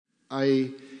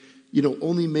I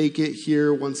only make it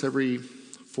here once every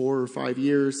 4 or 5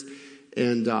 years.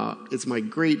 And it's my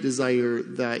great desire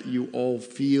that you all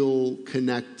feel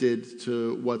connected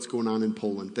to what's going on in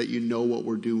Poland, that you know what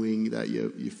we're doing, that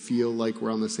you feel like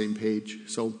we're on the same page.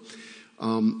 So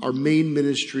our main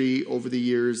ministry over the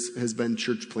years has been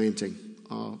church planting.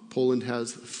 Poland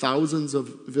has thousands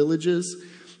of villages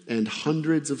and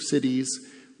hundreds of cities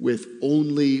with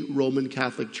only Roman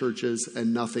Catholic churches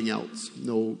and nothing else.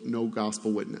 No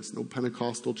gospel witness, no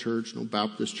Pentecostal church, no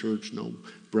Baptist church, no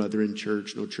Brethren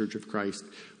church, no Church of Christ.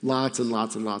 Lots and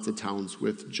lots and lots of towns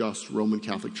with just Roman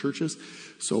Catholic churches.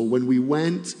 So when we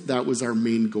went, that was our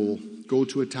main goal. Go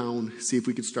to a town, see if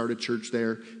we could start a church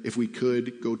there. If we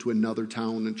could, go to another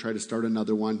town and try to start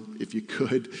another one. If you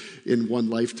could, in one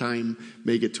lifetime,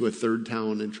 make it to a third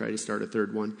town and try to start a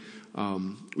third one.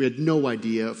 We had no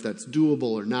idea if that's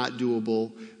doable or not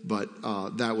doable, but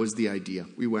that was the idea.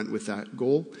 We went with that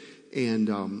goal, and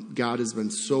God has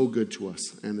been so good to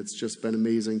us, and it's just been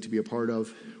amazing to be a part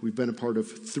of. We've been a part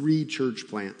of 3 church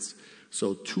plants.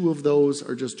 So 2 of those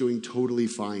are just doing totally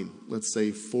fine. Let's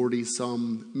say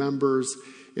 40-some members.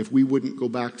 If we wouldn't go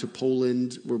back to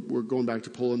Poland, we're going back to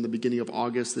Poland the beginning of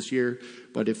August this year,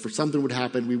 but if something would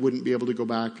happen, we wouldn't be able to go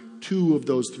back. 2 of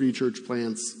those 3 church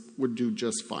plants would do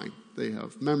just fine. They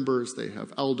have members, they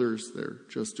have elders, they're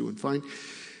just doing fine.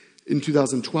 In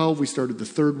 2012, we started the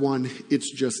 3rd one.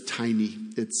 It's just tiny.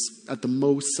 It's at the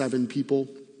most 7 people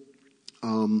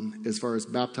as far as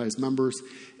baptized members.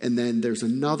 And then there's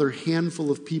another handful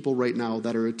of people right now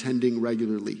that are attending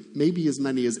regularly, maybe as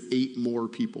many as 8 more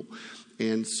people.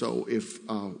 And so if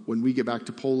when we get back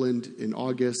to Poland in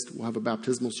August, we'll have a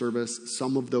baptismal service.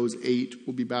 Some of those 8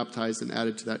 will be baptized and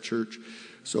added to that church.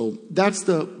 So that's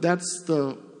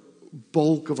the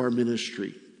bulk of our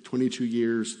ministry, 22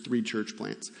 years, 3 church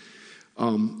plants.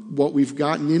 What we've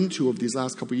gotten into of these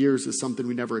last couple of years is something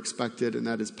we never expected, and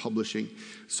that is publishing.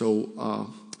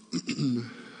 So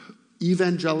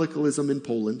evangelicalism in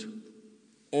Poland,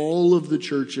 all of the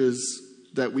churches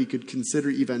that we could consider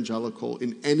evangelical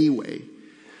in any way,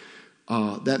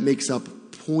 that makes up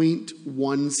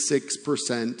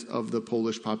 0.16% of the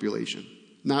Polish population.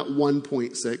 Not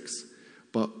 1.6,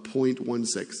 but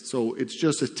 0.16. So it's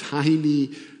just a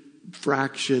tiny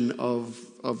fraction of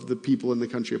the people in the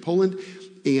country of Poland.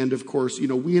 And of course,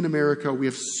 we in America, we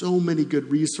have so many good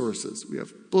resources. We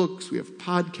have books, we have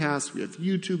podcasts, we have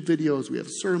YouTube videos, we have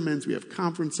sermons, we have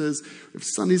conferences, we have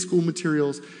Sunday school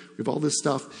materials, we have all this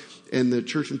stuff. And the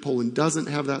church in Poland doesn't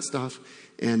have that stuff.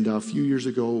 And a few years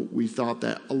ago, we thought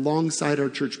that alongside our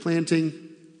church planting,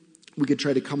 we could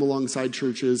try to come alongside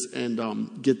churches and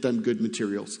get them good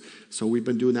materials. So we've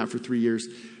been doing that for 3 years.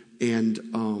 And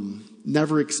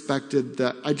never expected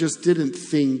that. I just didn't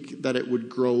think that it would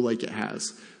grow like it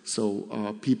has.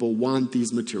 So people want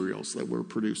these materials that we're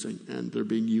producing, and they're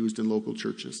being used in local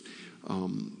churches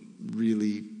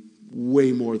really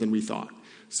way more than we thought.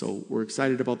 So we're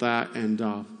excited about that. And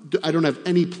I don't have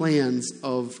any plans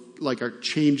of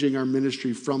changing our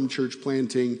ministry from church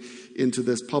planting into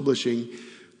this publishing.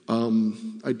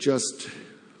 I just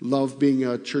love being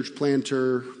a church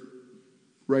planter,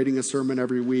 writing a sermon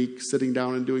every week, sitting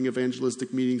down and doing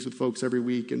evangelistic meetings with folks every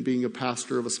week, and being a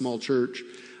pastor of a small church.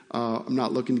 I'm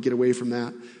not looking to get away from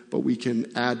that, but we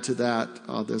can add to that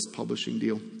this publishing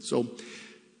deal. So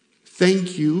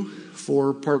thank you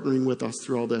for partnering with us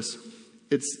through all this.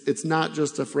 It's not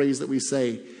just a phrase that we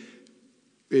say.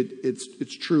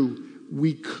 It's true.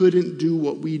 We couldn't do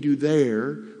what we do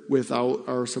there without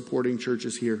our supporting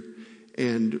churches here.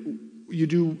 And you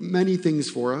do many things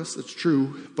for us, it's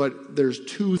true, but there's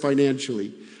 2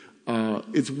 financially.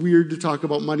 It's weird to talk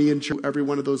about money in church. Every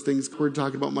one of those things, we're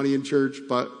talking about money in church,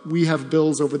 but we have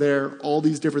bills over there, all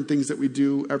these different things that we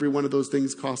do. Every one of those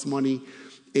things costs money.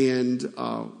 And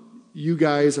you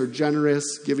guys are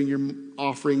generous, giving your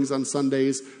offerings on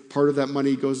Sundays. Part of that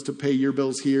money goes to pay your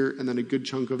bills here, and then a good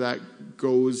chunk of that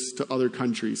goes to other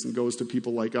countries and goes to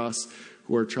people like us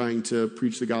who are trying to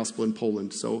preach the gospel in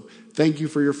Poland. So thank you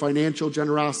for your financial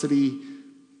generosity.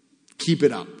 Keep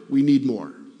it up. We need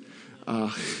more.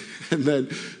 And then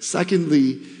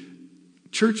secondly,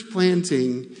 church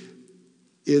planting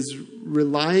is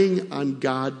relying on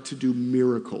God to do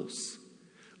miracles.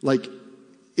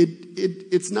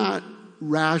 It's not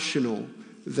rational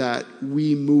that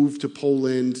we move to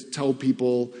Poland, tell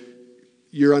people,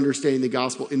 you're understanding the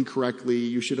gospel incorrectly,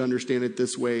 you should understand it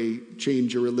this way,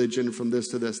 change your religion from this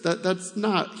to this. That's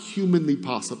not humanly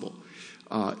possible.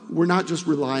 We're not just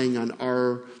relying on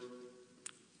our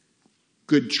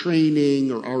good training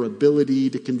or our ability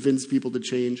to convince people to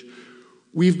change.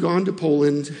 We've gone to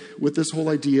Poland with this whole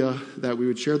idea that we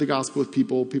would share the gospel with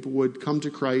people. People would come to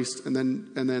Christ and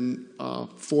then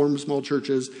form small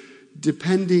churches,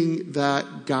 depending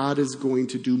that God is going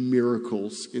to do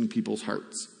miracles in people's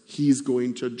hearts. He's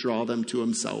going to draw them to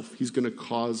himself. He's going to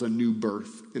cause a new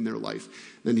birth in their life.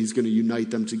 Then he's going to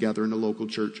unite them together in a local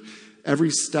church. Every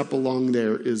step along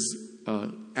there is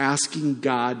asking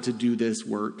God to do this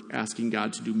work, asking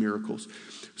God to do miracles.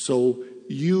 So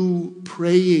you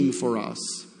praying for us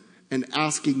and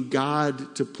asking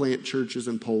God to plant churches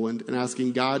in Poland and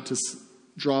asking God to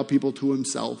draw people to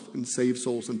himself and save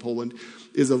souls in Poland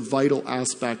is a vital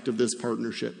aspect of this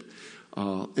partnership.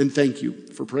 And thank you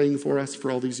for praying for us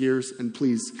for all these years. And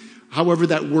please, however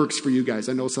that works for you guys.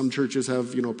 I know some churches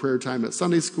have, prayer time at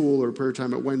Sunday school or prayer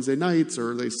time at Wednesday nights,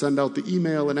 or they send out the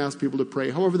email and ask people to pray.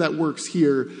 However that works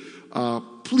here,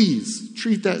 please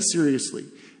treat that seriously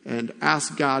and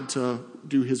ask God to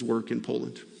do his work in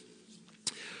Poland.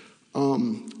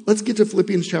 Let's get to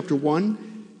Philippians chapter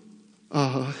 1.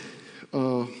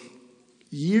 A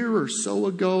year or so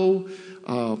ago,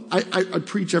 I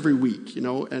preach every week,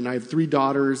 and I have 3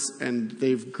 daughters, and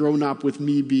they've grown up with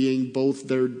me being both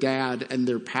their dad and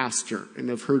their pastor, and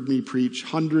have heard me preach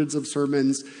hundreds of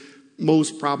sermons.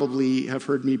 Most probably have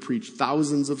heard me preach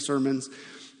thousands of sermons.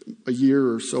 A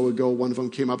year or so ago, one of them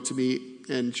came up to me,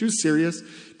 and she was serious,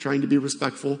 trying to be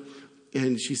respectful.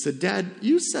 And she said, "Dad,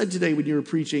 you said today when you were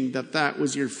preaching that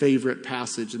was your favorite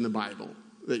passage in the Bible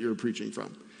that you were preaching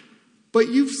from. But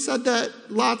you've said that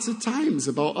lots of times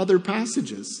about other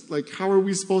passages. Like, how are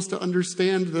we supposed to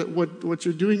understand that what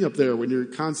you're doing up there when you're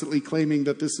constantly claiming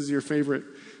that this is your favorite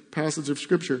passage of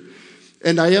Scripture?"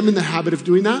 And I am in the habit of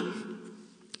doing that.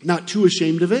 Not too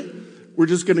ashamed of it. We're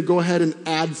just going to go ahead and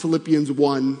add Philippians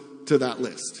 1 to that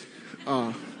list.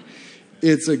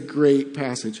 It's a great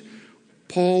passage.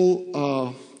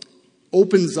 Paul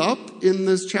opens up in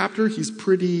this chapter. He's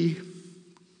pretty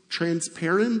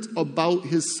transparent about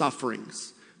his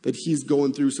sufferings, that he's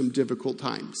going through some difficult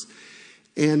times.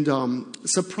 And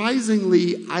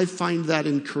surprisingly, I find that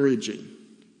encouraging.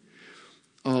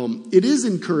 It is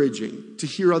encouraging to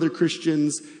hear other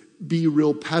Christians be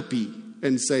real peppy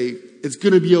and say, it's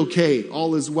going to be okay,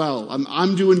 all is well.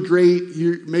 I'm doing great.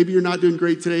 Maybe you're not doing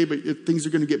great today, but things are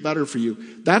going to get better for you.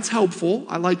 That's helpful.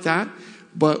 I like that.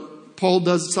 But Paul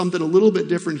does something a little bit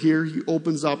different here. He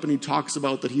opens up and he talks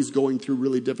about that he's going through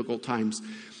really difficult times.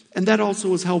 And that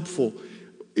also is helpful.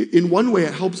 In one way,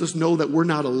 it helps us know that we're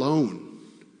not alone.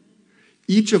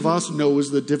 Each of us knows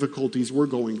the difficulties we're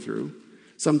going through.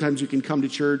 Sometimes you can come to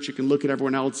church, you can look at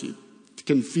everyone else, you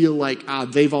can feel like,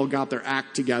 they've all got their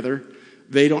act together.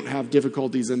 They don't have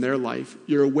difficulties in their life.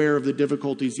 You're aware of the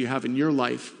difficulties you have in your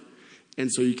life.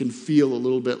 And so you can feel a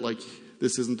little bit like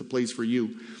this isn't the place for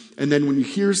you. And then when you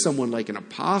hear someone like an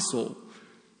apostle,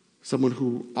 someone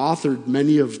who authored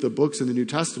many of the books in the New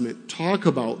Testament, talk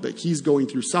about that he's going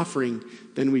through suffering,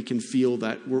 then we can feel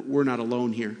that we're not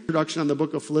alone here. Introduction on the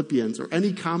book of Philippians or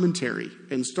any commentary,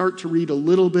 and start to read a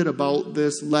little bit about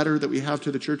this letter that we have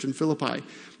to the church in Philippi.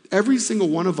 Every single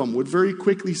one of them would very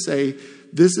quickly say,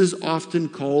 this is often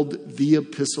called the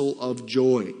epistle of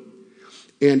joy.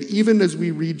 And even as we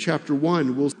read chapter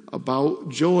 1, we'll about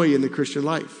joy in the Christian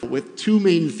life with 2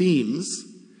 main themes.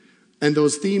 And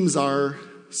those themes are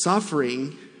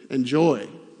suffering and joy.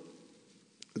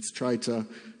 Let's try to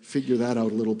figure that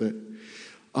out a little bit.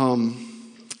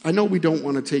 I know we don't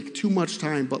want to take too much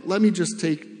time, but let me just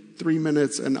take 3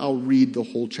 minutes and I'll read the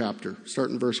whole chapter. Start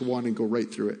in verse 1 and go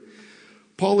right through it.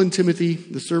 Paul and Timothy,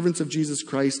 the servants of Jesus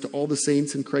Christ, to all the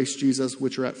saints in Christ Jesus,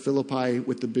 which are at Philippi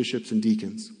with the bishops and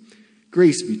deacons.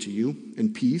 Grace be to you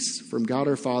and peace from God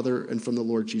our Father and from the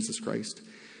Lord Jesus Christ.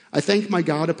 I thank my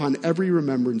God upon every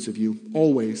remembrance of you,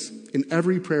 always, in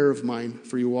every prayer of mine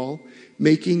for you all,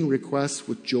 making requests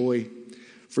with joy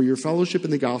for your fellowship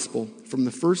in the gospel from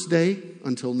the first day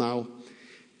until now,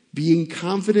 being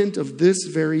confident of this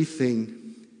very thing,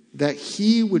 that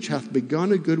he which hath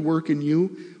begun a good work in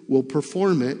you will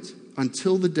perform it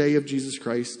until the day of Jesus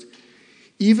Christ,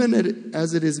 even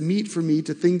as it is meet for me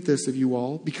to think this of you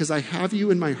all, because I have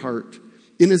you in my heart,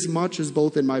 inasmuch as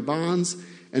both in my bonds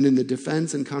and in the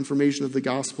defense and confirmation of the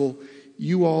gospel,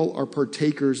 you all are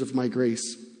partakers of my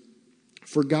grace.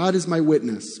 For God is my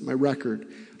witness, my record,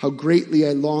 how greatly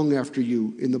I long after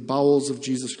you in the bowels of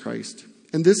Jesus Christ.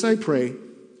 And this I pray,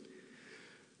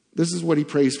 this is what he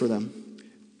prays for them,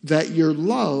 that your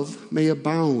love may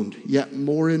abound yet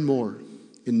more and more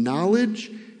in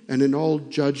knowledge and in all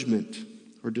judgment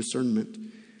or discernment,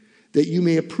 that you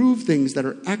may approve things that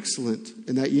are excellent,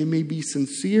 and that you may be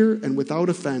sincere and without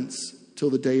offense till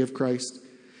the day of Christ,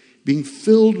 being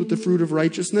filled with the fruit of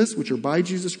righteousness, which are by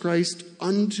Jesus Christ,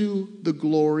 unto the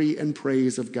glory and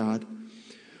praise of God.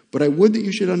 But I would that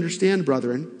you should understand,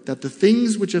 brethren, that the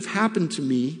things which have happened to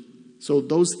me, so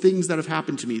those things that have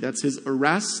happened to me, that's his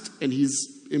arrest and he's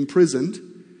imprisoned,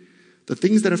 the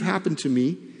things that have happened to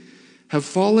me have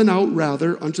fallen out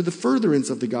rather unto the furtherance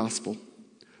of the gospel,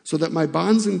 so that my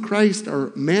bonds in Christ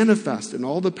are manifest in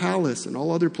all the palace and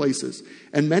all other places.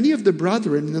 And many of the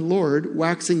brethren in the Lord,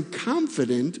 waxing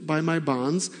confident by my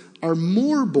bonds, are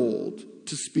more bold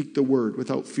to speak the word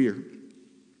without fear.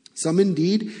 Some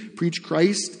indeed preach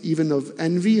Christ even of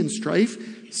envy and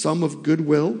strife, some of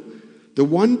goodwill. The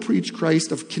one preach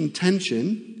Christ of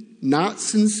contention, not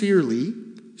sincerely,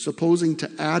 supposing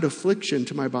to add affliction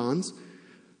to my bonds.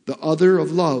 The other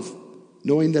of love,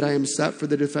 knowing that I am set for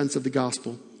the defense of the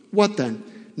gospel. What then?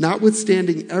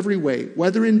 Notwithstanding every way,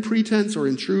 whether in pretense or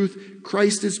in truth,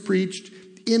 Christ is preached.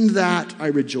 In that I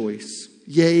rejoice.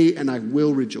 Yea, and I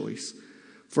will rejoice.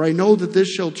 For I know that this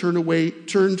shall turn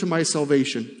to my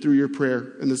salvation through your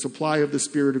prayer and the supply of the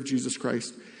Spirit of Jesus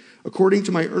Christ, according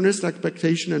to my earnest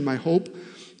expectation and my hope,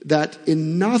 that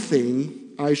in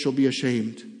nothing I shall be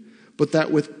ashamed, but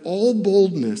that with all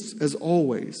boldness, as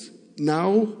always,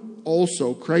 now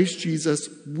also Christ Jesus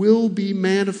will be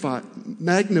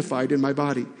magnified in my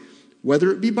body, whether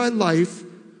it be by life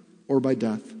or by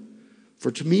death.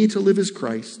 For to me to live is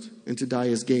Christ, and to die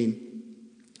is gain.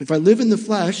 If I live in the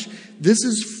flesh, this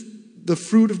is the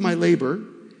fruit of my labor,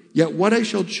 yet what I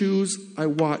shall choose I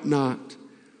wot not.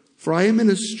 For I am in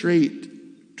a strait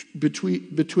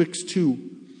betwixt two,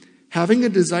 having a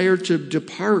desire to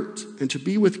depart and to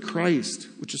be with Christ,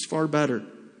 which is far better.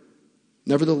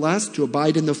 Nevertheless, to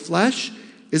abide in the flesh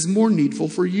is more needful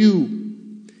for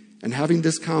you. And having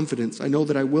this confidence, I know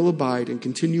that I will abide and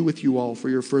continue with you all for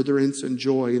your furtherance and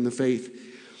joy in the faith,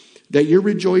 that your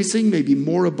rejoicing may be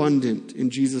more abundant in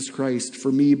Jesus Christ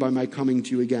for me by my coming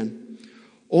to you again.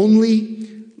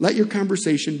 Only let your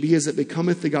conversation be as it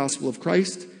becometh the gospel of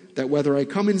Christ, that whether I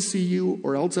come and see you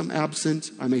or else am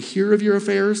absent, I may hear of your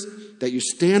affairs, that you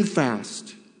stand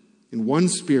fast in one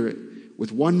spirit,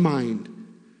 with one mind,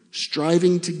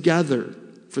 striving together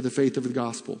for the faith of the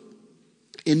gospel.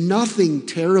 In nothing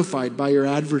terrified by your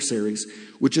adversaries,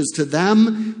 which is to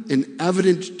them an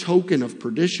evident token of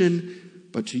perdition,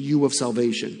 but to you of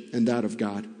salvation, and that of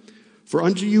God. For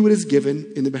unto you it is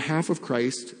given, in the behalf of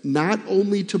Christ, not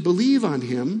only to believe on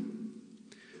him,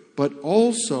 but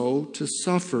also to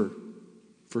suffer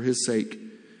for his sake,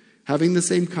 having the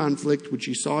same conflict which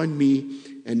you saw in me,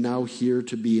 and now hear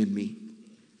to be in me.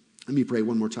 Let me pray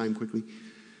one more time quickly.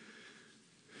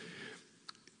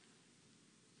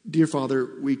 Dear Father,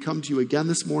 we come to you again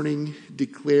this morning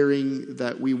declaring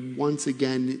that we once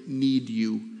again need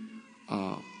you.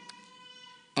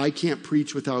 I can't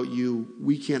preach without you.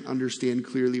 We can't understand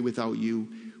clearly without you.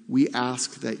 We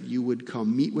ask that you would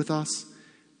come meet with us,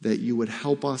 that you would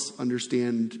help us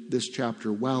understand this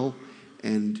chapter well,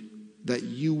 and that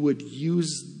you would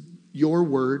use your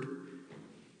word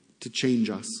to change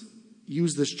us.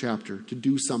 Use this chapter to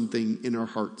do something in our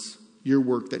hearts, your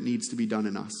work that needs to be done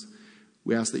in us.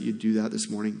 We ask that you do that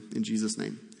this morning. In Jesus'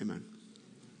 name, amen.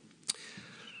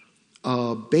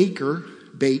 A baker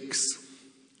bakes,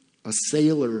 a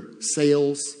sailor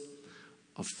sails,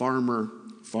 a farmer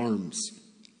farms.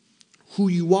 Who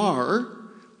you are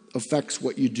affects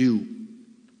what you do.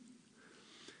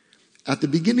 At the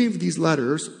beginning of these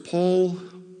letters, Paul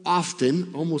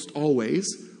often, almost always,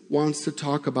 wants to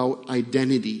talk about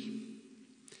identity.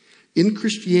 In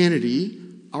Christianity,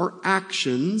 our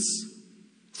actions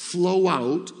flow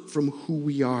out from who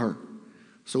we are.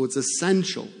 So it's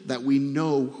essential that we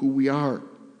know who we are.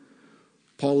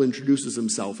 Paul introduces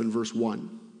himself in verse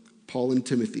 1. Paul and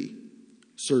Timothy,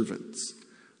 servants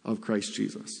of Christ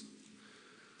Jesus.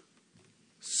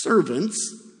 Servants,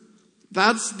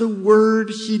 that's the word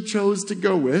he chose to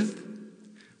go with.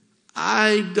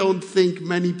 I don't think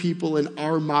many people in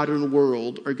our modern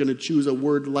world are going to choose a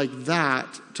word like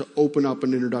that to open up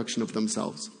an introduction of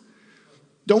themselves.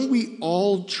 Don't we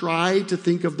all try to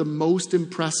think of the most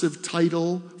impressive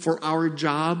title for our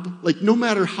job? Like, no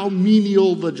matter how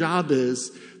menial the job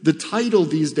is, the title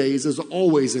these days is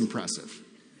always impressive.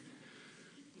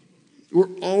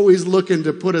 We're always looking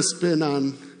to put a spin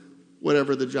on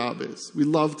whatever the job is. We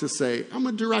love to say, I'm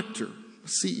a director, a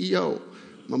CEO,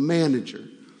 I'm a manager,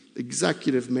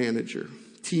 executive manager,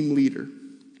 team leader.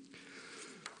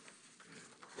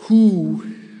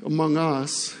 Who among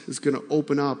us is going to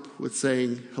open up with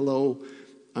saying, hello,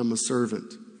 I'm a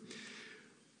servant?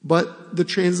 But the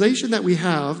translation that we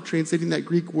have, translating that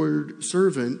Greek word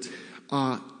servant,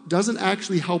 doesn't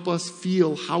actually help us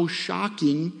feel how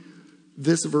shocking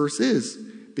this verse is.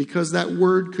 because that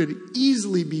word could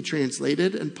easily be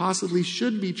translated and possibly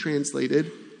should be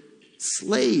translated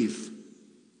slave.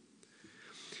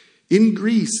 In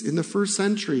Greece, in the first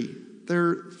century, there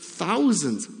are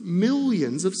thousands,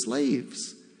 millions of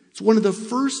slaves. It's one of the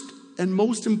first and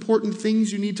most important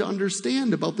things you need to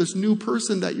understand about this new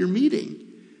person that you're meeting.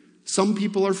 Some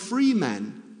people are free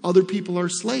men, other people are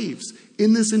slaves.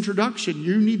 In this introduction,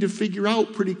 you need to figure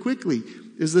out pretty quickly,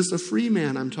 is this a free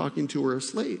man I'm talking to or a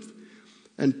slave?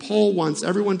 And Paul wants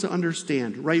everyone to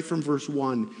understand, right from verse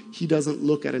 1, he doesn't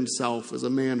look at himself as a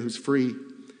man who's free.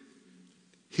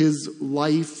 His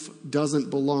life doesn't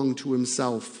belong to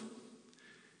himself.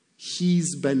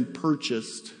 He's been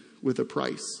purchased with a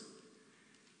price.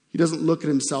 He doesn't look at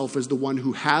himself as the one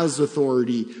who has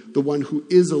authority, the one who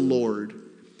is a Lord.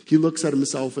 He looks at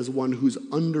himself as one who's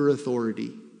under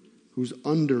authority, who's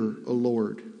under a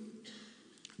Lord.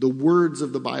 The words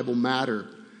of the Bible matter.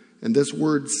 And this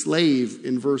word slave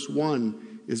in verse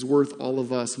 1 is worth all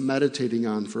of us meditating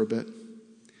on for a bit.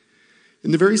 In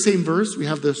the very same verse, we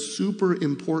have the super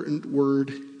important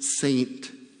word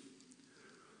saint.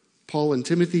 Paul and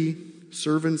Timothy,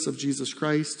 servants of Jesus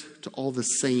Christ, to all the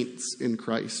saints in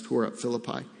Christ who are at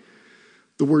Philippi.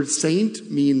 The word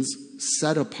saint means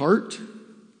set apart.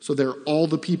 So they're all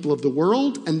the people of the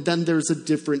world, and then there's a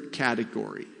different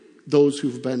category, those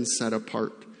who've been set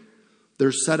apart.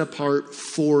 They're set apart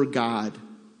for God.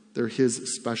 They're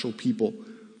his special people.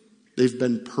 They've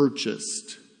been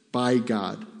purchased by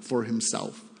God for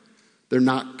himself. They're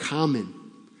not common.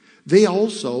 They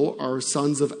also are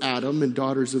sons of Adam and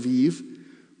daughters of Eve,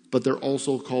 but they're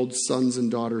also called sons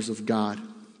and daughters of God.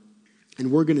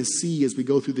 And we're going to see as we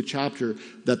go through the chapter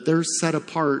that they're set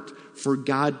apart for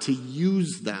God to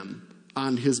use them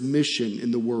on his mission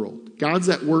in the world. God's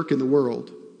at work in the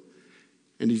world,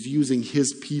 and he's using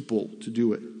his people to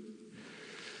do it.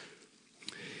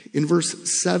 In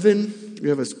verse 7, we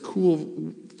have this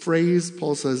cool phrase.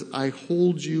 Paul says, I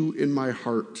hold you in my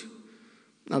heart.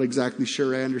 Not exactly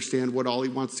sure I understand what all he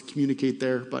wants to communicate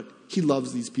there, but he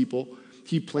loves these people.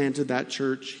 He planted that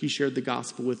church. He shared the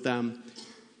gospel with them.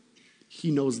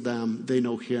 He knows them. They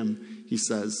know him. He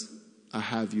says, I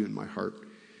have you in my heart.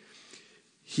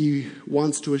 He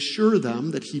wants to assure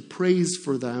them that he prays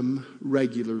for them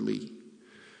regularly.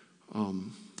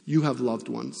 You have loved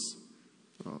ones,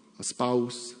 a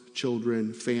spouse,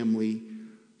 children, family.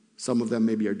 Some of them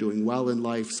maybe are doing well in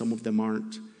life. Some of them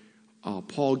aren't.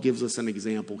 Paul gives us an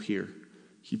example here.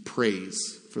 He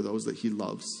prays for those that he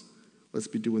loves. Let's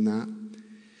be doing that.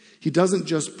 He doesn't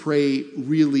just pray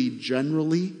really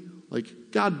generally,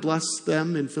 like God bless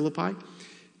them in Philippi.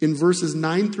 In verses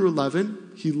 9 through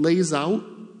 11, he lays out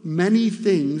many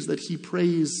things that he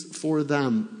prays for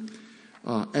them.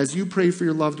 As you pray for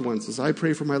your loved ones, as I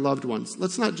pray for my loved ones,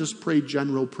 let's not just pray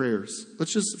general prayers.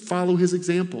 Let's just follow his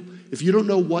example. If you don't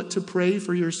know what to pray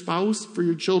for your spouse, for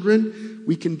your children,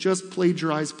 we can just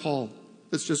plagiarize Paul.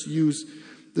 Let's just use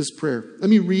this prayer. Let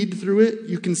me read through it.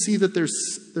 You can see that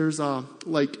there's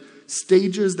like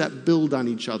stages that build on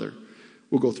each other.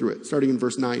 We'll go through it, starting in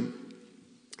verse 9.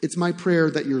 It's my prayer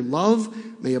that your love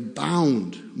may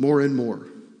abound more and more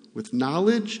with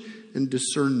knowledge and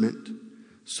discernment,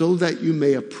 so that you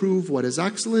may approve what is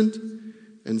excellent,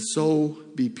 and so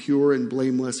be pure and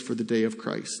blameless for the day of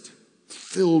Christ,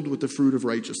 filled with the fruit of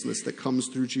righteousness that comes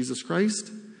through Jesus Christ,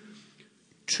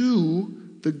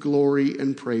 to the glory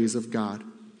and praise of God.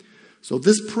 So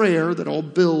this prayer that all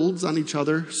builds on each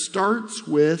other starts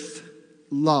with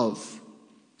love.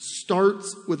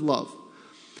 Starts with love.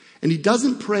 And he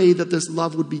doesn't pray that this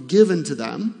love would be given to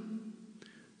them.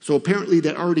 So apparently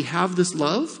they already have this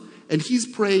love, and he's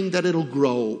praying that it'll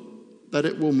grow, that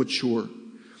it will mature.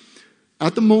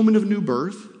 At the moment of new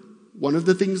birth, one of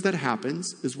the things that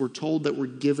happens is we're told that we're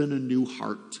given a new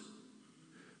heart.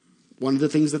 One of the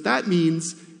things that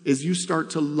means is you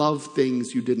start to love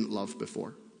things you didn't love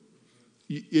before.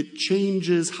 It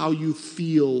changes how you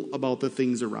feel about the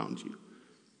things around you.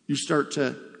 You start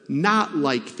to not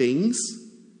like things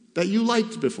that you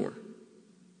liked before.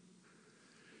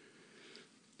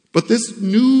 But this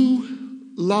new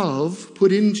love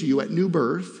put into you at new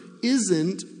birth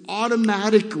isn't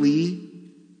automatically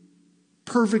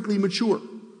perfectly mature.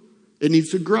 It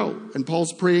needs to grow. And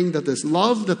Paul's praying that this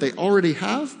love that they already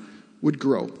have would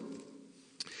grow.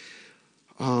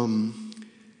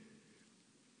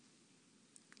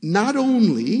 Not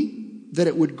only that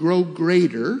it would grow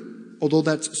greater, although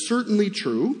that's certainly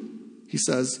true. He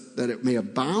says that it may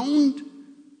abound,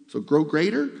 so grow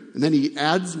greater. And then he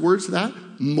adds words to that,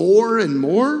 more and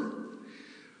more.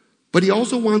 But he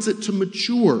also wants it to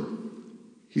mature.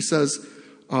 He says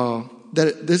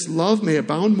that this love may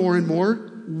abound more and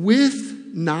more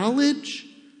with knowledge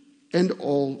and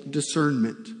all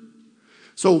discernment.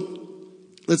 So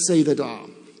let's say that,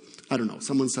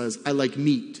 someone says, I like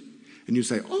meat. And you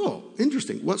say, oh,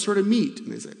 interesting. What sort of meat?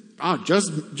 And they say,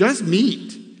 just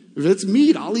meat. If it's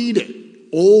meat, I'll eat it.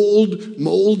 Old,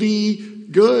 moldy,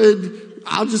 good,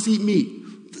 I'll just eat meat.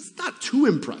 It's not too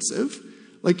impressive.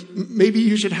 Like, maybe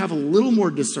you should have a little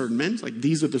more discernment. Like,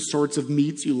 these are the sorts of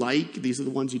meats you like. These are the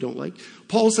ones you don't like.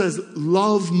 Paul says,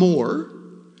 love more.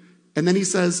 And then he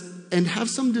says, and have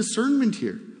some discernment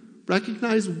here.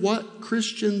 Recognize what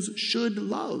Christians should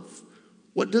love.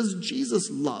 What does Jesus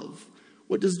love?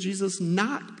 What does Jesus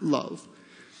not love?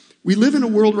 We live in a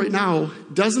world right now,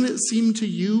 doesn't it seem to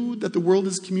you that the world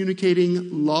is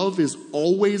communicating love is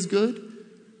always good?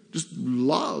 Just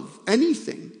love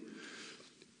anything.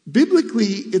 Biblically,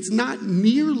 it's not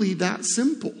nearly that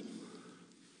simple.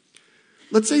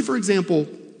 Let's say, for example,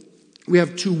 we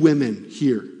have two women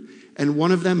here, and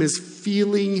one of them is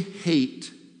feeling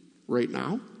hate right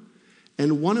now,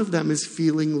 and one of them is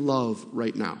feeling love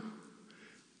right now.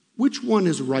 Which one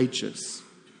is righteous?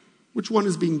 Which one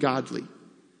is being godly?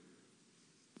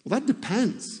 Well, that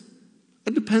depends.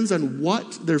 It depends on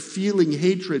what they're feeling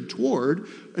hatred toward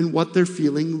and what they're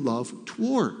feeling love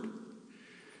toward.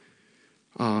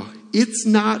 It's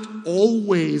not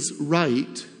always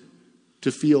right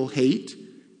to feel hate.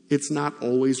 It's not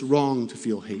always wrong to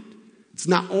feel hate. It's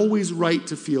not always right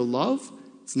to feel love.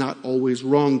 It's not always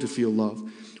wrong to feel love.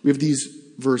 We have these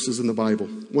verses in the Bible.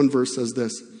 One verse says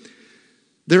this: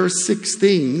 there are 6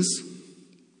 things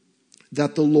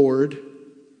that the Lord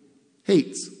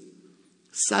hates.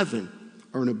 7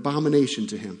 are an abomination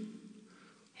to him: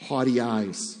 haughty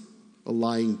eyes, a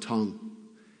lying tongue,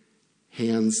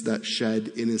 hands that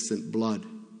shed innocent blood.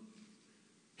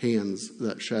 Hands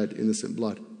that shed innocent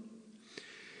blood.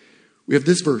 We have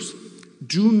this verse: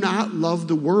 do not love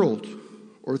the world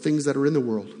or things that are in the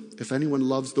world. If anyone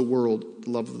loves the world,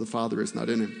 the love of the Father is not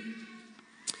in him.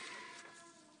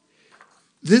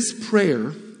 This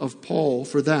prayer of Paul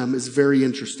for them is very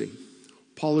interesting.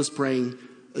 Paul is praying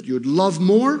that you would love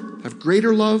more, have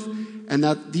greater love, and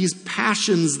that these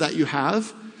passions that you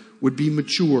have would be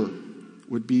mature,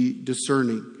 would be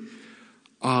discerning.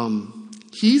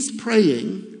 He's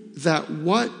praying that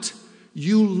what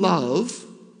you love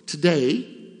today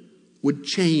would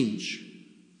change.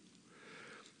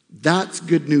 That's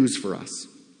good news for us.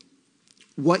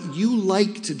 What you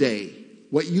like today,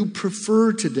 what you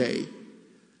prefer today,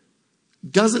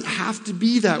 doesn't have to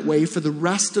be that way for the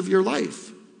rest of your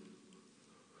life.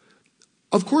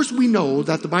 Of course, we know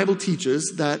that the Bible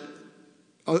teaches that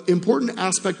an important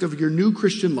aspect of your new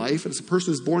Christian life, as a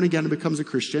person is born again and becomes a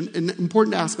Christian, an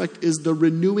important aspect is the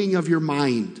renewing of your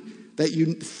mind, that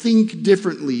you think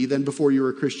differently than before you were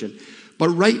a Christian. But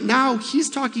right now, he's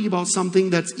talking about something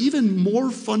that's even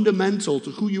more fundamental to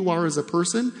who you are as a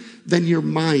person than your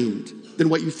mind, than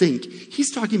what you think.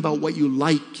 He's talking about what you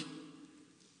like,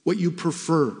 what you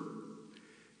prefer.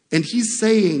 And he's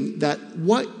saying that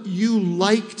what you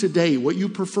like today, what you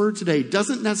prefer today,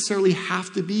 doesn't necessarily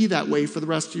have to be that way for the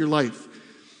rest of your life.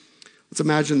 Let's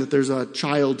imagine that there's a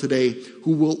child today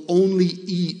who will only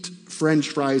eat French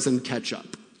fries and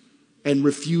ketchup and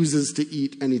refuses to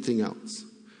eat anything else.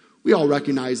 We all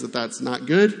recognize that that's not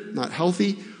good, not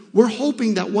healthy. We're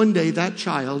hoping that one day that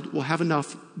child will have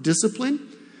enough discipline,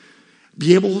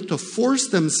 be able to force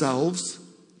themselves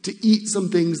to eat some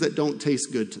things that don't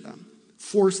taste good to them.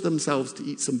 Force themselves to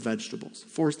eat some vegetables.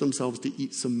 Force themselves to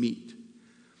eat some meat.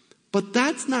 But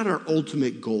that's not our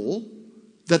ultimate goal,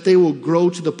 that they will grow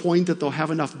to the point that they'll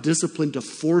have enough discipline to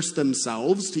force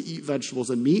themselves to eat vegetables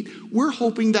and meat. We're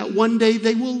hoping that one day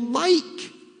they will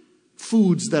like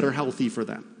foods that are healthy for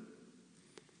them,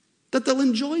 that they'll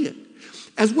enjoy it.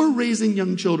 As we're raising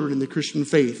young children in the Christian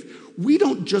faith, we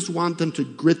don't just want them to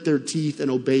grit their teeth and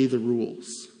obey the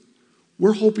rules.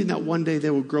 We're hoping that one day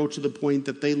they will grow to the point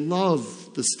that they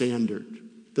love the standard,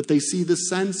 that they see the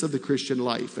sense of the Christian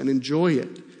life and enjoy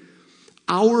it.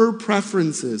 Our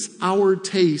preferences, our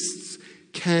tastes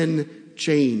can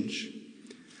change.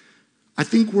 I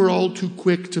think we're all too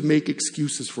quick to make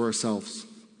excuses for ourselves.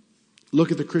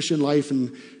 Look at the Christian life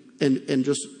and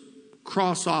just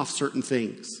cross off certain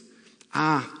things.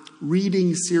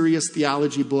 Reading serious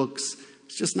theology books,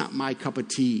 it's just not my cup of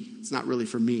tea. It's not really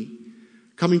for me.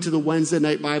 Coming to the Wednesday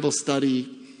night Bible study,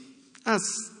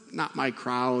 that's not my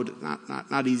crowd.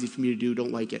 Not easy for me to do.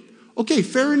 Don't like it. Okay,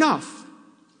 fair enough.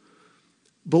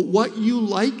 But what you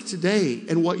like today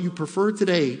and what you prefer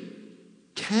today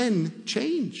can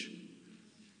change.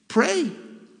 Pray.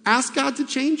 Ask God to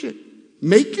change it.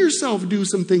 Make yourself do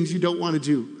some things you don't want to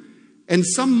do. And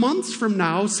some months from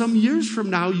now, some years from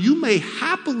now, you may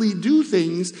happily do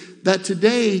things that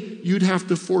today you'd have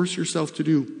to force yourself to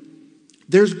do.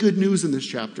 There's good news in this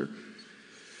chapter.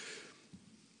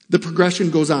 The progression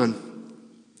goes on.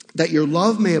 That your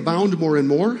love may abound more and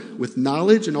more with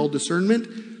knowledge and all discernment,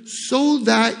 so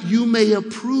that you may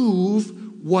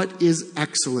approve what is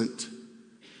excellent.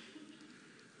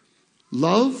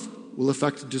 Love will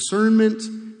affect discernment.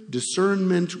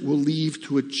 Discernment will lead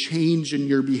to a change in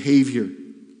your behavior.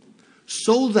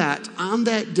 So that on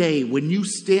that day, when you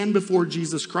stand before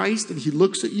Jesus Christ and he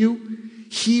looks at you,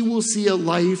 he will see a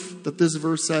life that this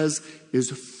verse says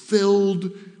is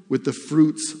filled with the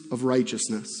fruits of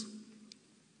righteousness.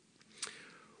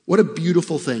 What a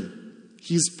beautiful thing.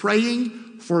 He's praying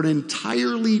for an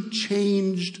entirely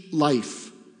changed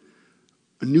life.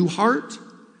 A new heart,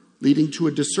 leading to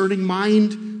a discerning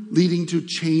mind, leading to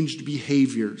changed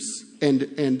behaviors, and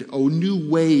a new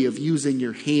way of using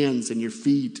your hands and your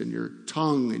feet and your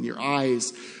tongue and your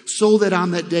eyes, so that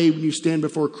on that day when you stand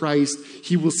before Christ,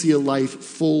 he will see a life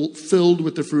filled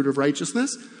with the fruit of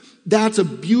righteousness. That's a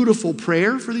beautiful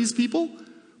prayer for these people.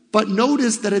 But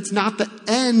notice that it's not the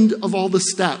end of all the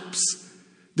steps.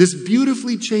 This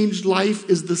beautifully changed life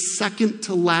is the second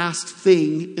to last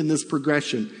thing in this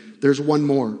progression. There's one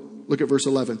more. Look at verse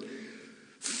 11.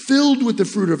 Filled with the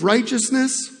fruit of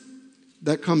righteousness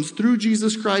that comes through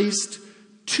Jesus Christ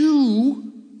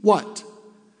to what?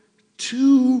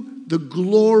 To the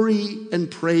glory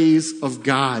and praise of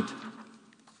God.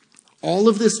 All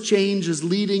of this change is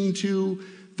leading to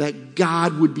that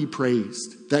God would be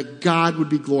praised, that God would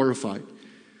be glorified.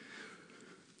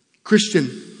 Christian,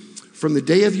 from the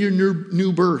day of your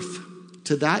new birth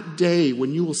to that day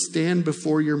when you will stand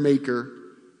before your Maker,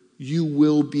 you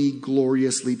will be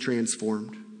gloriously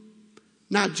transformed.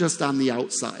 Not just on the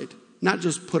outside, not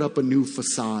just put up a new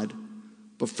facade,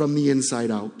 but from the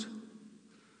inside out.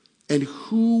 And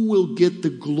who will get the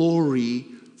glory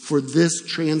for this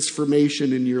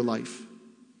transformation in your life?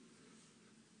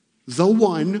 The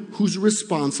one who's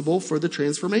responsible for the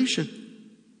transformation.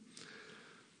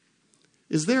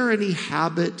 Is there any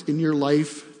habit in your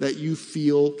life that you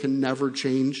feel can never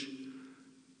change?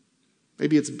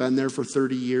 Maybe it's been there for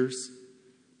 30 years.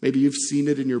 Maybe you've seen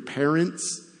it in your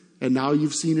parents, and now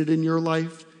you've seen it in your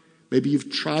life. Maybe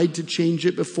you've tried to change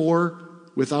it before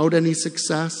without any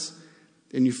success,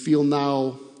 and you feel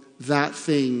now that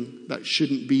thing that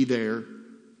shouldn't be there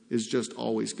is just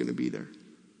always going to be there.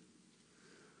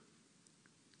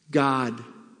 God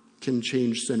can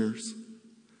change sinners.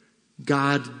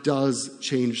 God does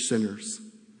change sinners.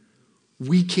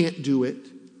 We can't do it.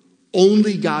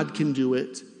 Only God can do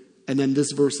it. And then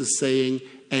this verse is saying,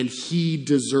 and he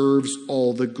deserves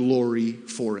all the glory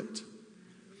for it.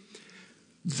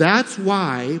 That's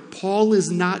why Paul is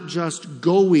not just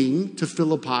going to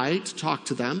Philippi to talk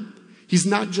to them. He's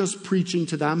not just preaching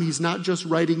to them. He's not just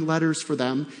writing letters for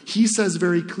them. He says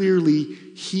very clearly,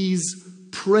 he's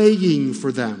praying for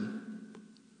them.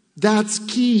 That's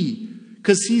key,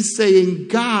 because he's saying,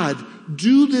 God,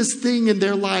 do this thing in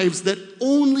their lives that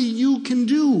only you can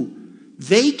do.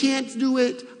 They can't do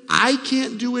it. I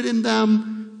can't do it in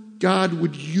them. God,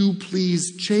 would you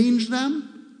please change them?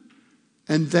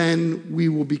 And then we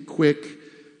will be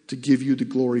quick to give you the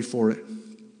glory for it.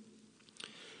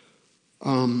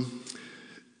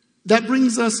 That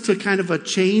brings us to kind of a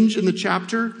change in the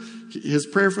chapter. His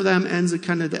prayer for them ends at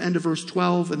kind of the end of verse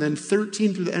 12, and then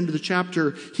 13 through the end of the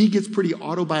chapter, he gets pretty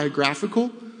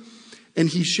autobiographical. And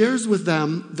he shares with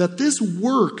them that this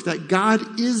work that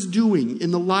God is doing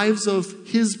in the lives of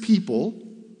his people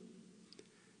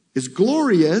is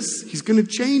glorious. He's going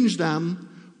to change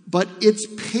them, but it's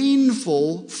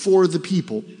painful for the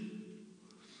people.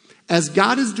 As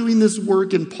God is doing this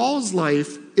work in Paul's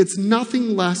life, it's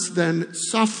nothing less than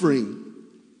suffering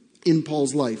in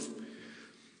Paul's life.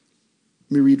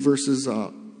 Let me read verses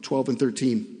 12 and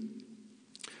 13.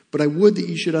 But I would that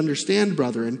you should understand,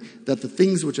 brethren, that the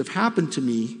things which have happened to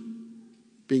me,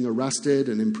 being arrested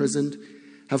and imprisoned,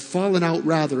 have fallen out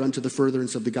rather unto the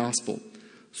furtherance of the gospel,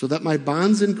 so that my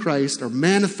bonds in Christ are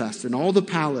manifest in all the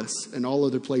palace and all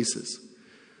other places.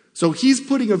 So he's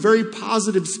putting a very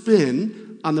positive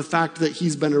spin on the fact that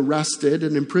he's been arrested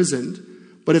and imprisoned.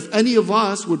 But if any of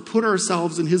us would put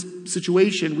ourselves in his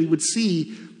situation, we would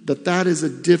see that that is a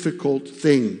difficult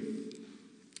thing.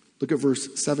 Look at verse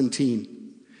 17.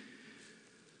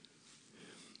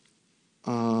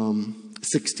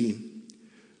 16.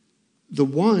 The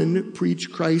one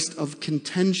preach Christ of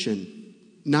contention,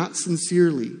 not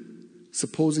sincerely,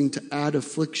 supposing to add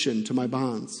affliction to my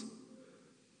bonds.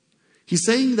 He's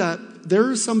saying that there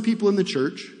are some people in the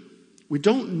church, we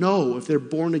don't know if they're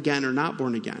born again or not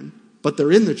born again, but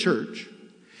they're in the church.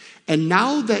 And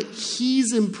now that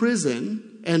he's in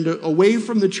prison and away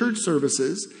from the church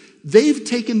services, they've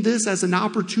taken this as an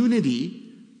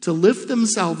opportunity to lift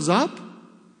themselves up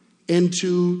and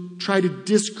to try to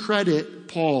discredit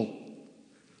Paul.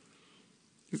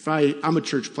 I'm a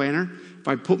church planner. If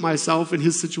I put myself in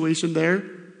his situation there,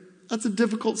 that's a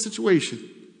difficult situation.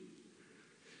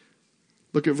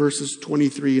 Look at verses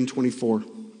 23 and 24.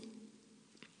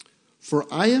 For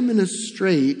I am in a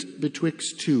strait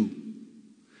betwixt two.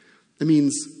 That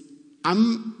means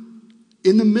I'm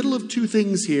in the middle of two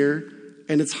things here,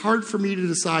 and it's hard for me to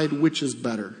decide which is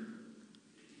better.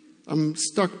 I'm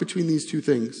stuck between these two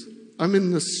things. I'm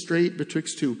in the strait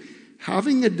betwixt two,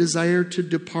 having a desire to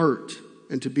depart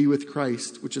and to be with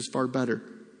Christ, which is far better.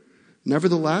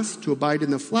 Nevertheless, to abide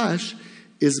in the flesh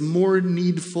is more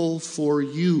needful for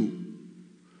you.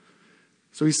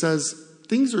 So he says,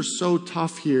 things are so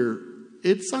tough here,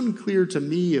 it's unclear to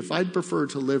me if I'd prefer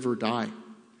to live or die.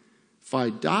 If I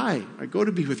die, I go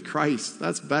to be with Christ.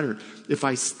 That's better. If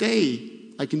I stay,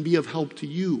 I can be of help to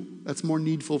you. That's more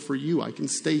needful for you. I can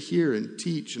stay here and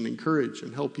teach and encourage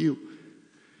and help you.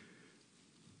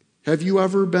 Have you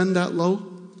ever been that low?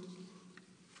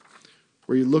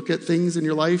 Where you look at things in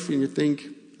your life and you think,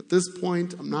 at this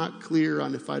point, I'm not clear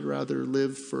on if I'd rather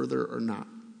live further or not.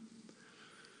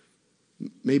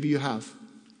 Maybe you have.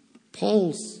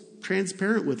 Paul's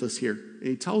transparent with us here, and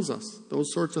he tells us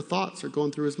those sorts of thoughts are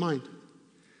going through his mind.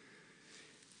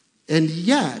 And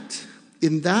yet,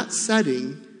 in that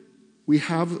setting, we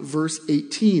have verse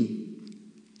 18,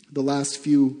 the last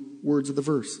few words of the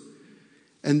verse.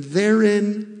 And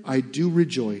therein I do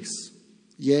rejoice,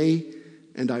 yea,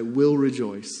 and I will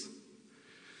rejoice.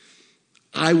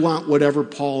 I want whatever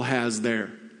Paul has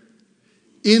there.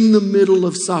 In the middle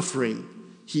of suffering,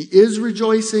 he is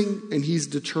rejoicing, and he's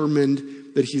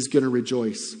determined that he's going to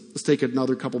rejoice. Let's take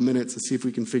another couple minutes and see if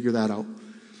we can figure that out.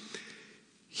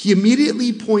 He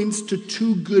immediately points to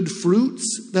two good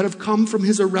fruits that have come from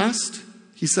his arrest.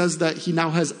 He says that he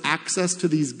now has access to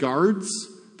these guards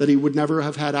that he would never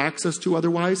have had access to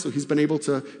otherwise. So he's been able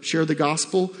to share the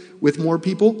gospel with more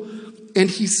people. And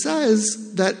he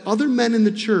says that other men in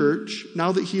the church,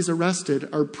 now that he's arrested,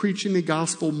 are preaching the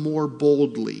gospel more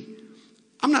boldly.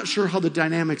 I'm not sure how the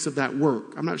dynamics of that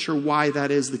work. I'm not sure why that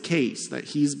is the case, that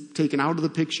he's taken out of the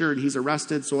picture and he's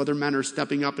arrested, so other men are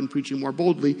stepping up and preaching more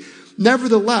boldly.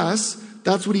 Nevertheless,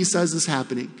 that's what he says is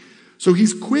happening. So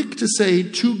he's quick to say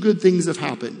two good things have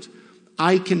happened.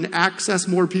 I can access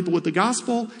more people with the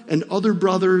gospel, and other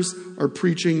brothers are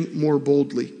preaching more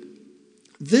boldly.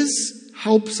 This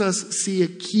helps us see a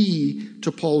key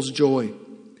to Paul's joy.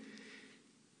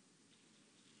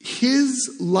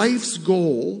 His life's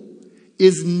goal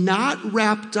is not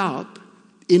wrapped up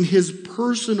in his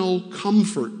personal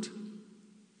comfort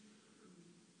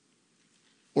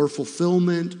or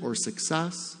fulfillment or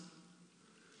success,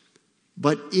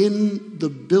 but in the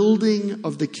building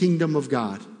of the kingdom of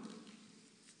God.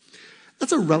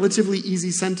 That's a relatively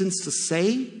easy sentence to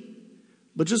say,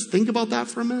 but just think about that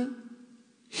for a minute.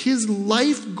 His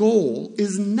life goal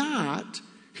is not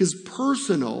his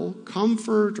personal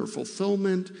comfort or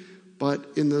fulfillment, but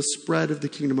in the spread of the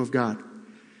kingdom of God.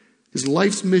 His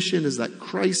life's mission is that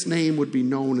Christ's name would be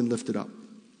known and lifted up.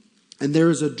 And there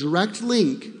is a direct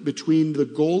link between the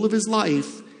goal of his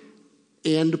life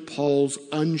and Paul's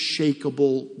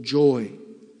unshakable joy.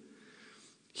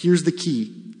 Here's the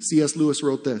key. C.S. Lewis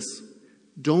wrote this: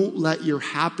 don't let your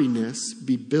happiness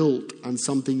be built on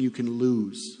something you can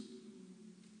lose.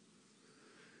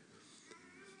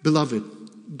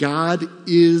 Beloved, God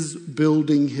is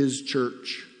building his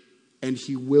church, and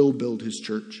he will build his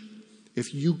church.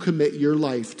 If you commit your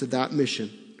life to that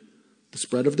mission, the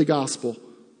spread of the gospel,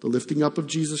 the lifting up of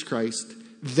Jesus Christ,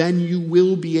 then you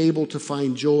will be able to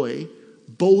find joy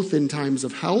both in times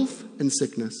of health and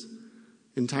sickness,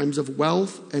 in times of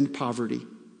wealth and poverty,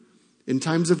 in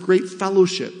times of great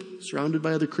fellowship, surrounded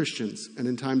by other Christians, and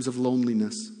in times of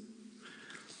loneliness.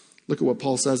 Look at what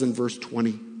Paul says in verse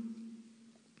 20.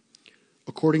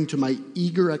 According to my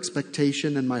eager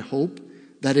expectation and my hope,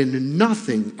 that in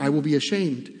nothing I will be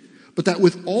ashamed, but that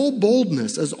with all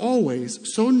boldness, as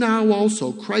always, so now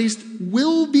also Christ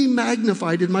will be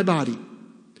magnified in my body,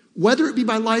 whether it be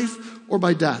by life or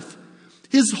by death.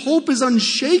 His hope is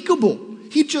unshakable.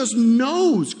 He just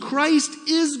knows Christ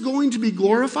is going to be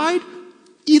glorified.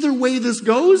 Either way this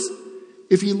goes,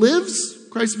 if he lives,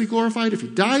 Christ will be glorified. If he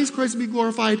dies, Christ will be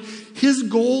glorified. His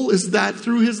goal is that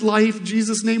through his life,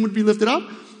 Jesus' name would be lifted up.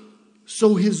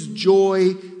 So his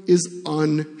joy is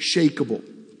unshakable.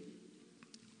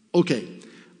 Okay,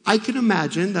 I can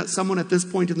imagine that someone at this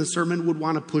point in the sermon would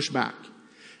want to push back.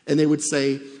 And they would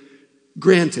say,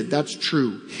 Granted, that's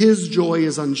true. His joy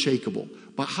is unshakable.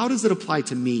 But how does it apply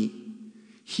to me?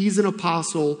 He's an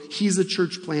apostle. He's a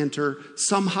church planter.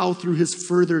 Somehow through his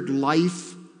furthered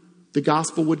life, the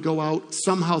gospel would go out.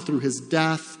 Somehow through his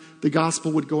death, the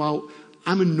gospel would go out.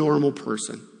 I'm a normal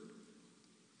person.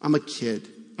 I'm a kid.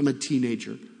 I'm a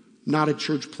teenager, not a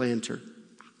church planter.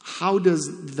 How does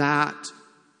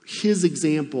his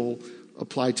example,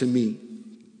 apply to me?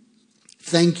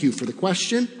 Thank you for the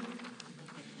question.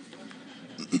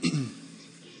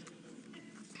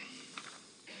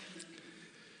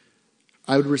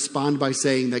 I would respond by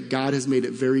saying that God has made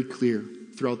it very clear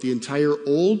throughout the entire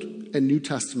Old and New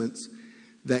Testaments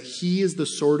that he is the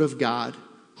sort of God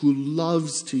who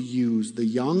loves to use the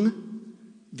young,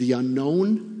 the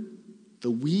unknown,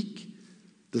 the weak,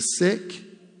 the sick,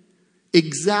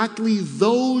 exactly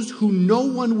those who no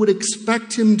one would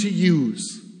expect him to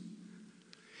use.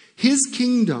 His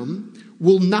kingdom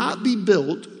will not be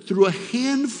built through a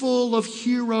handful of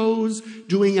heroes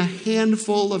doing a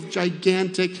handful of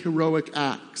gigantic heroic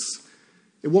acts.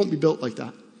 It won't be built like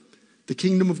that. The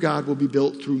kingdom of God will be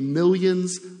built through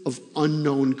millions of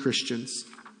unknown Christians.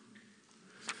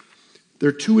 There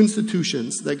are two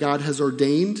institutions that God has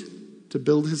ordained to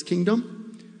build his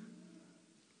kingdom: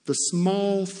 the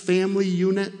small family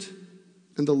unit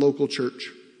and the local church.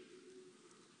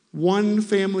 One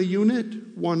family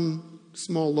unit, one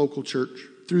small local church.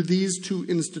 Through these two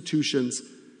institutions,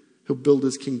 he'll build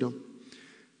his kingdom.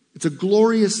 It's a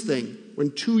glorious thing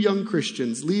when two young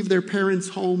Christians leave their parents'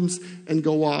 homes and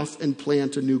go off and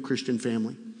plant a new Christian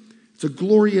family. It's a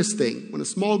glorious thing when a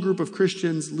small group of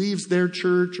Christians leaves their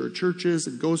church or churches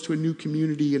and goes to a new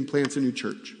community and plants a new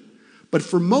church. But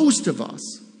for most of us,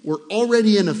 we're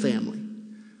already in a family.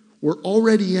 We're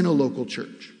already in a local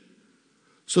church.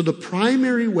 So the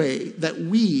primary way that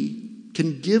we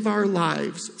can give our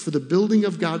lives for the building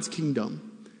of God's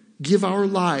kingdom, give our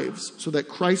lives so that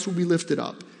Christ will be lifted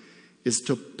up, is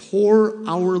to pour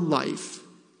our life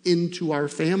into our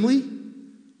family,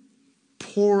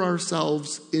 pour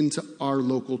ourselves into our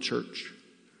local church.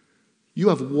 You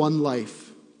have one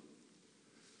life.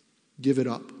 Give it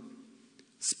up.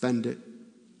 Spend it.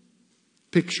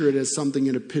 Picture it as something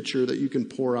in a pitcher that you can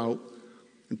pour out,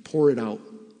 and pour it out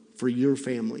for your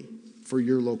family, for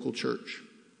your local church.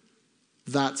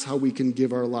 That's how we can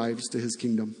give our lives to his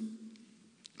kingdom.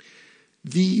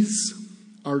 These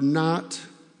are not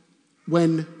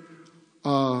when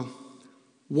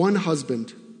one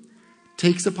husband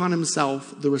takes upon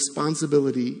himself the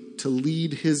responsibility to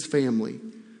lead his family.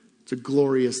 It's a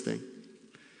glorious thing.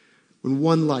 When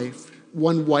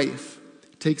one wife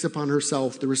takes upon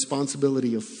herself the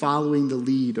responsibility of following the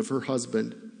lead of her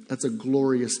husband, that's a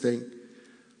glorious thing.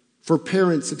 For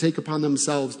parents to take upon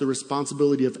themselves the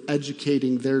responsibility of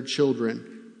educating their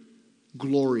children,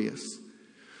 glorious.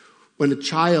 When a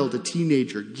child, a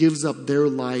teenager, gives up their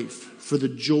life for the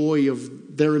joy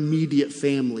of their immediate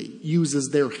family, uses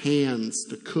their hands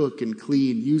to cook and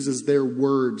clean, uses their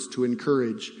words to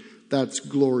encourage, that's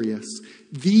glorious.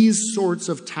 These sorts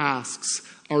of tasks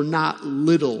are not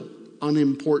little,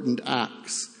 unimportant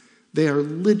acts. They are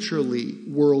literally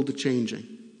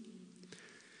world-changing.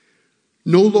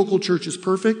 No local church is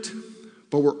perfect,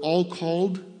 but we're all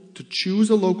called to choose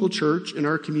a local church in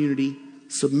our community,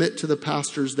 submit to the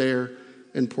pastors there,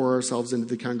 and pour ourselves into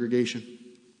the congregation.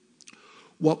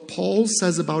 What Paul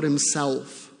says about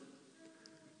himself,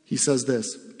 he says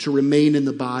this: to remain in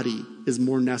the body is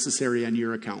more necessary on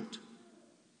your account.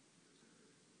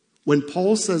 When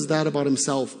Paul says that about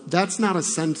himself, that's not a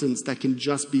sentence that can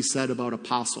just be said about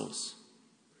apostles.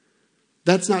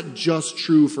 That's not just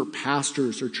true for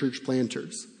pastors or church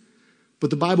planters. But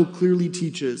the Bible clearly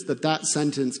teaches that that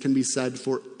sentence can be said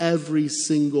for every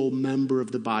single member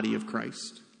of the body of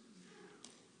Christ.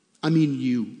 I mean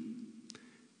you.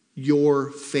 Your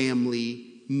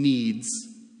family needs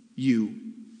you.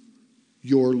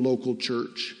 Your local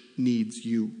church needs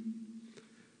you.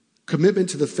 Commitment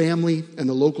to the family and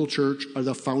the local church are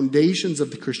the foundations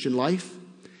of the Christian life.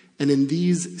 And in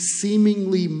these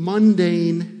seemingly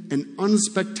mundane and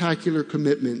unspectacular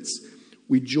commitments,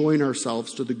 we join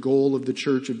ourselves to the goal of the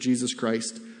Church of Jesus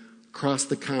Christ across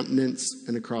the continents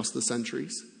and across the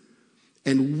centuries.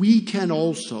 And we can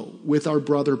also, with our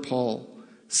brother Paul,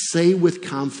 say with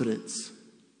confidence,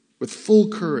 with full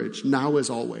courage, now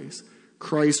as always,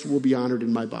 Christ will be honored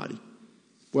in my body,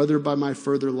 whether by my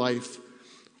further life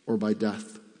or by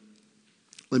death.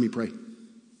 Let me pray.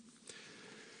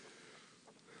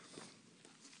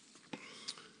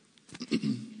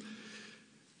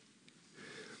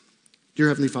 Dear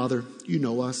Heavenly Father, you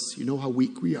know us. You know how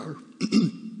weak we are.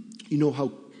 You know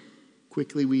how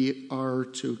quickly we are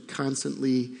to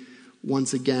constantly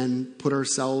once again put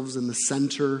ourselves in the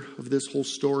center of this whole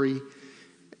story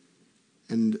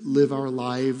and live our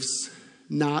lives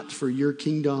not for your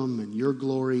kingdom and your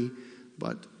glory,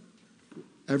 but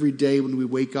every day when we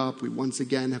wake up, we once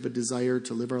again have a desire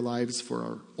to live our lives for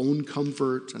our own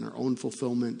comfort and our own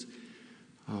fulfillment.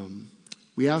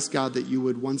 We ask, God, that you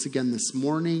would once again this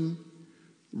morning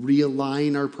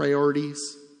realign our priorities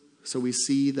so we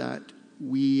see that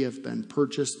we have been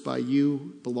purchased by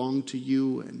you, belong to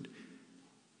you, and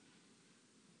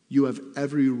you have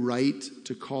every right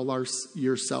to call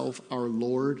yourself our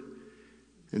Lord,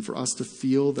 and for us to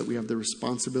feel that we have the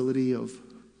responsibility of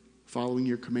following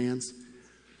your commands.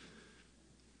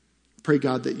 Pray,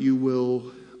 God, that you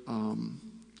will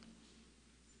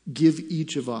give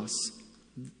each of us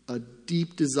a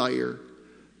deep desire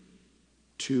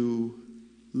to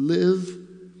live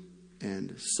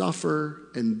and suffer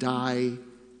and die,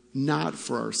 not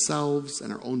for ourselves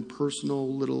and our own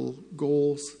personal little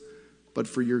goals, but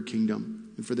for your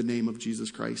kingdom and for the name of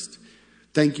Jesus Christ.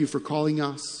 Thank you for calling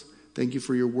us. Thank you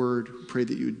for your word. We pray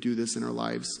that you would do this in our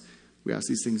lives. We ask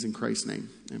these things in Christ's name.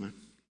 Amen.